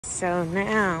So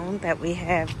now that we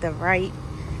have the right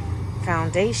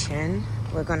foundation,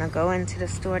 we're gonna go into the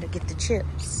store to get the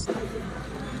chips.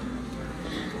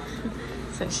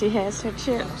 So she has her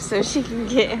chips so she can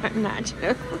get her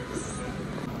nachos.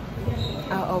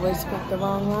 I always pick the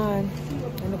wrong line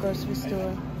in the grocery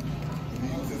store.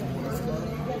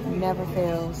 Never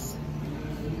fails.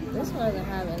 This one doesn't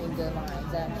have any good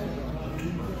lines,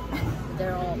 actually.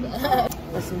 They're all bad.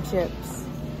 With some chips.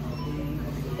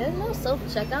 There's no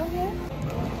self-checkout here?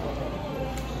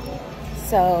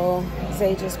 So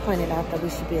Zay just pointed out that we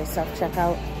should be a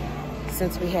self-checkout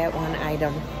since we had one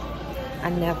item. I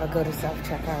never go to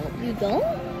self-checkout. You don't?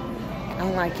 I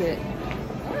don't like it.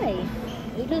 Why?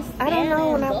 You just I don't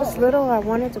know. When I was little, I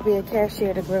wanted to be a cashier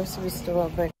at a grocery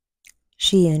store, but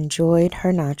she enjoyed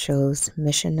her nachos.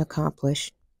 Mission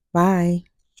accomplished. Bye.